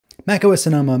macOS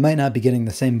Sonoma might not be getting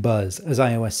the same buzz as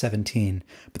iOS 17,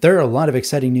 but there are a lot of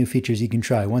exciting new features you can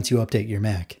try once you update your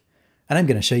Mac. And I'm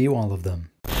going to show you all of them.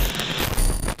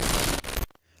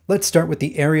 Let's start with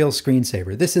the aerial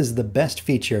screensaver. This is the best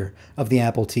feature of the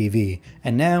Apple TV,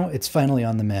 and now it's finally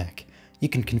on the Mac. You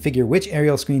can configure which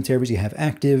aerial screensavers you have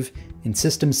active in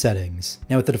System Settings.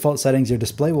 Now with the default settings, your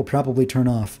display will probably turn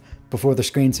off before the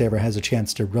screensaver has a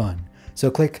chance to run.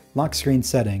 So click Lock Screen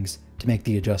Settings to make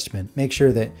the adjustment. Make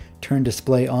sure that Turn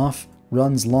Display Off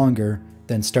runs longer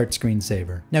than Start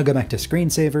Screensaver. Now go back to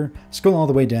Screensaver, scroll all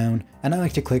the way down, and I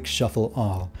like to click Shuffle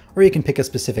All. Or you can pick a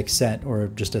specific set or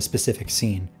just a specific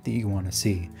scene that you want to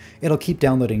see. It'll keep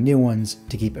downloading new ones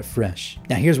to keep it fresh.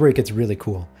 Now here's where it gets really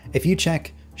cool. If you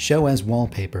check Show as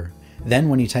Wallpaper, then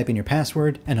when you type in your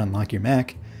password and unlock your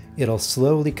Mac, it'll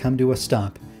slowly come to a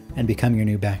stop and become your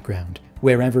new background,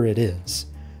 wherever it is.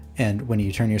 And when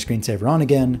you turn your screensaver on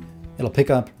again, it'll pick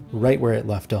up right where it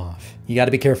left off. You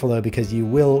gotta be careful though, because you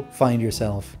will find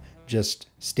yourself just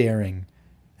staring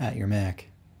at your Mac.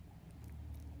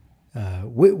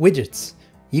 Widgets.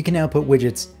 You can now put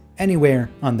widgets anywhere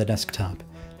on the desktop.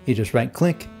 You just right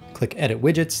click, click Edit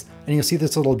Widgets, and you'll see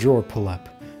this little drawer pull up.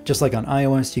 Just like on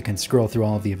iOS, you can scroll through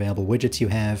all of the available widgets you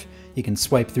have. You can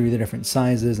swipe through the different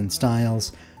sizes and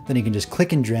styles. Then you can just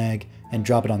click and drag and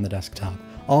drop it on the desktop.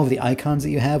 All of the icons that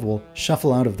you have will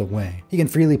shuffle out of the way. You can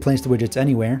freely place the widgets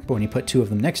anywhere, but when you put two of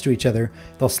them next to each other,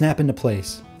 they'll snap into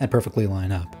place and perfectly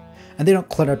line up. And they don't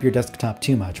clutter up your desktop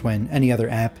too much. When any other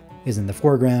app is in the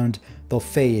foreground, they'll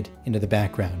fade into the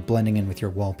background, blending in with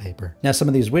your wallpaper. Now some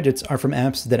of these widgets are from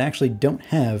apps that actually don't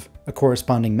have a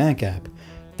corresponding Mac app.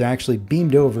 They're actually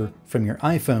beamed over from your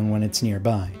iPhone when it's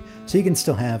nearby. So you can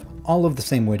still have all of the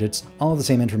same widgets, all of the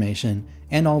same information,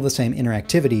 and all of the same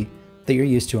interactivity that you're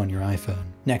used to on your iPhone.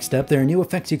 Next up, there are new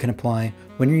effects you can apply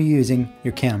when you're using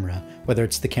your camera, whether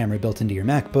it's the camera built into your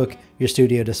MacBook, your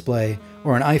studio display,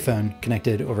 or an iPhone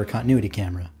connected over a continuity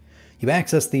camera. You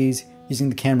access these using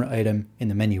the camera item in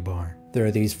the menu bar. There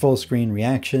are these full screen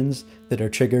reactions that are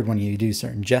triggered when you do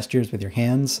certain gestures with your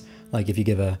hands, like if you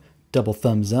give a double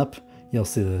thumbs up, you'll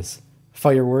see this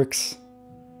fireworks.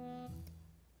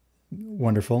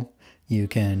 Wonderful. You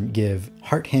can give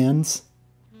heart hands.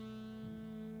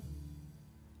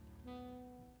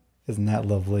 Isn't that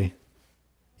lovely?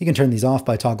 You can turn these off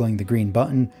by toggling the green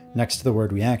button next to the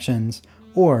word reactions,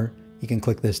 or you can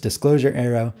click this disclosure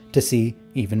arrow to see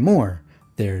even more.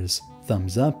 There's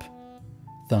thumbs up,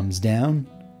 thumbs down,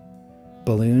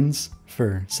 balloons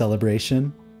for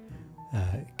celebration,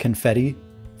 confetti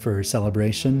for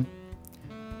celebration,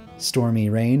 stormy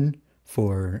rain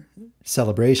for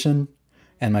celebration,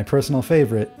 and my personal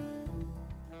favorite,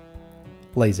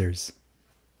 lasers.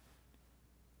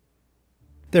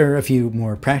 There are a few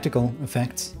more practical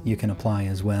effects you can apply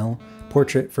as well.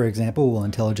 Portrait, for example, will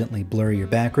intelligently blur your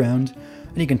background,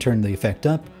 and you can turn the effect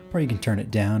up, or you can turn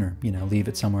it down, or leave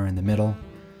it somewhere in the middle.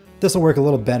 This will work a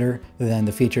little better than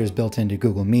the features built into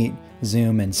Google Meet,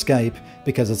 Zoom, and Skype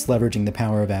because it's leveraging the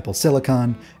power of Apple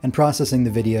Silicon and processing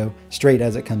the video straight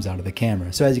as it comes out of the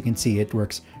camera. So as you can see, it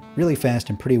works really fast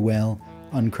and pretty well,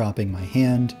 uncropping my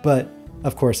hand, but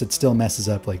of course it still messes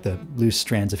up like the loose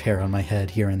strands of hair on my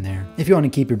head here and there. If you want to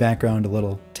keep your background a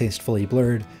little tastefully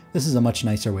blurred, this is a much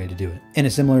nicer way to do it. In a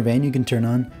similar vein, you can turn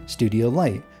on Studio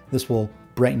Light. This will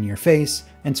brighten your face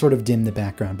and sort of dim the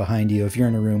background behind you if you're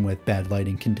in a room with bad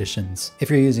lighting conditions. If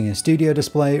you're using a studio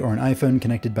display or an iPhone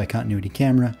connected by continuity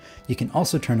camera, you can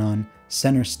also turn on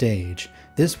Center Stage.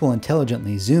 This will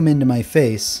intelligently zoom into my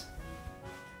face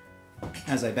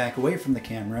as I back away from the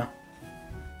camera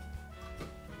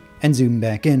and zoom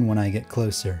back in when I get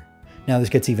closer. Now this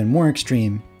gets even more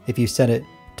extreme if you set it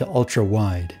to ultra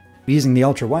wide. Using the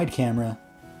ultra wide camera,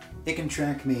 it can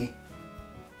track me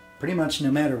pretty much no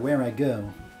matter where I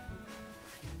go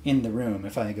in the room.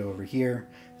 If I go over here,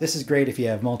 this is great if you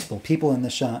have multiple people in the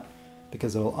shot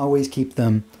because it will always keep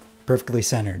them perfectly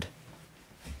centered.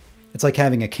 It's like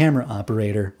having a camera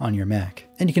operator on your Mac,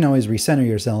 and you can always recenter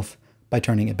yourself by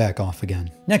turning it back off again.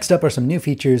 Next up are some new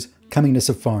features coming to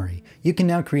Safari. You can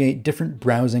now create different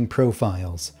browsing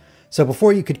profiles. So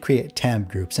before you could create tab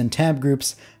groups, and tab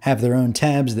groups have their own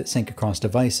tabs that sync across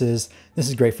devices. This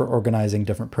is great for organizing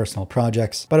different personal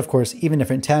projects. But of course, even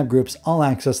different tab groups all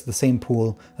access the same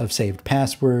pool of saved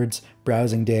passwords,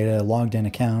 browsing data, logged in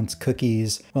accounts,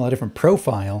 cookies. Well, a different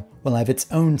profile will have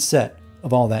its own set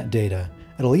of all that data.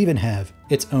 It'll even have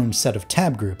its own set of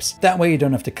tab groups. That way you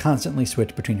don't have to constantly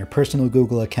switch between your personal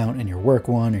Google account and your work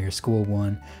one or your school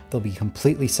one. They'll be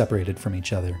completely separated from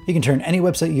each other. You can turn any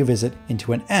website you visit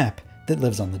into an app that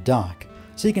lives on the dock.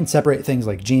 So you can separate things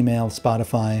like Gmail,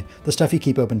 Spotify, the stuff you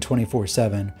keep open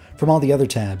 24/7, from all the other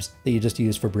tabs that you just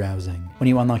use for browsing. When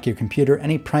you unlock your computer,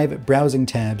 any private browsing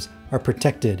tabs are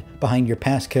protected behind your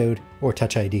passcode or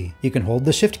Touch ID. You can hold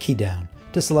the Shift key down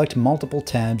to select multiple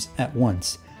tabs at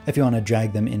once if you want to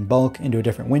drag them in bulk into a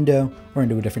different window or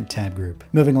into a different tab group.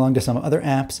 Moving along to some other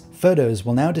apps, Photos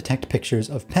will now detect pictures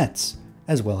of pets,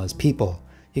 as well as people.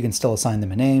 You can still assign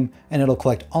them a name, and it'll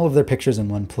collect all of their pictures in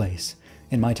one place.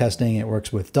 In my testing, it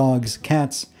works with dogs,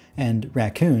 cats, and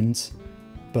raccoons,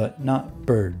 but not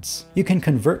birds. You can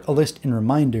convert a list in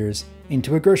Reminders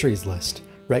into a groceries list.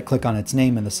 Right-click on its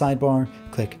name in the sidebar,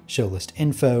 click Show List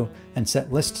Info, and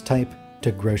set list type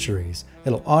to groceries.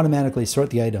 It'll automatically sort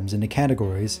the items into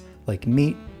categories like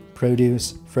meat,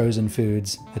 produce, frozen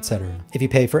foods, etc. If you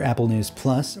pay for Apple News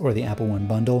Plus or the Apple One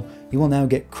bundle, you will now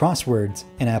get crosswords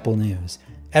in Apple News.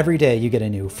 Every day you get a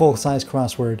new full-size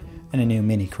crossword and a new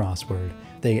mini crossword.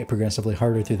 They get progressively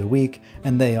harder through the week,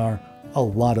 and they are a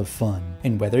lot of fun.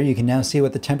 In weather, you can now see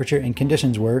what the temperature and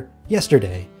conditions were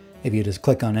yesterday. If you just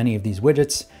click on any of these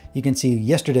widgets, you can see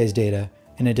yesterday's data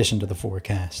in addition to the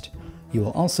forecast. You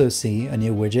will also see a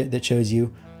new widget that shows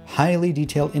you highly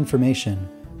detailed information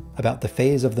about the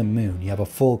phase of the moon. You have a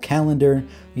full calendar,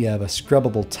 you have a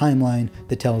scrubbable timeline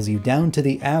that tells you down to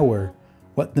the hour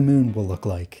what the moon will look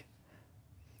like.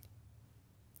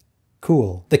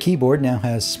 Cool. The keyboard now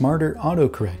has smarter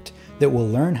autocorrect that will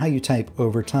learn how you type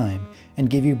over time and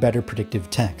give you better predictive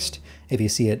text. If you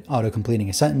see it auto-completing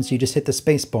a sentence, you just hit the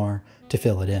space bar to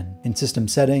fill it in. In system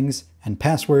settings and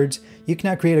passwords, you can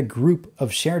now create a group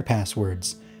of shared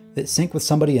passwords that sync with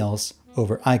somebody else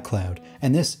over iCloud.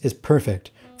 And this is perfect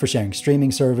for sharing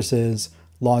streaming services,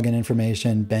 login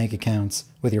information, bank accounts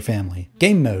with your family.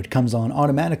 Game mode comes on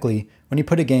automatically when you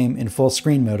put a game in full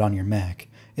screen mode on your Mac.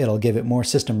 It'll give it more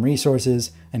system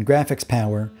resources and graphics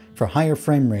power for higher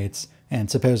frame rates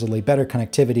and supposedly better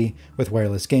connectivity with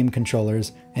wireless game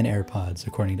controllers and AirPods,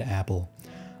 according to Apple.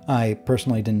 I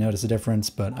personally didn't notice a difference,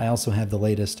 but I also have the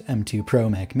latest M2 Pro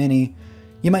Mac Mini.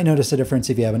 You might notice a difference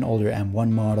if you have an older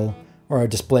M1 model or a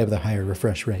display with a higher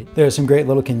refresh rate. There are some great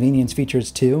little convenience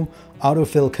features too.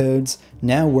 Autofill codes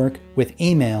now work with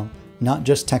email, not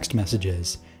just text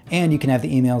messages. And you can have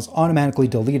the emails automatically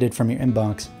deleted from your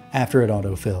inbox after it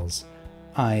autofills.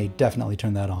 I definitely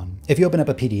turned that on. If you open up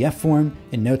a PDF form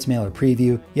in Notes, Mail, or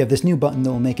Preview, you have this new button that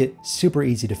will make it super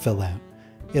easy to fill out.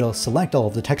 It'll select all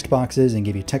of the text boxes and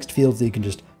give you text fields that you can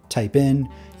just type in.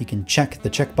 You can check the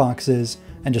check boxes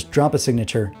and just drop a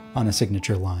signature on a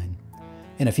signature line.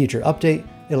 In a future update,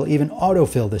 it'll even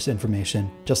autofill this information,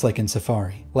 just like in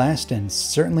Safari. Last and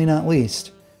certainly not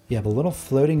least, you have a little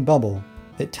floating bubble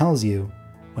that tells you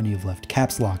when you've left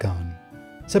caps lock on.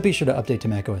 So be sure to update to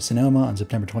macOS Sonoma on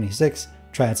September 26th,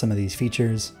 try out some of these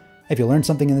features. If you learned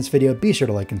something in this video, be sure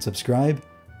to like and subscribe.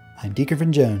 I'm D.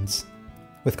 Griffin Jones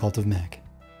with Cult of Mac.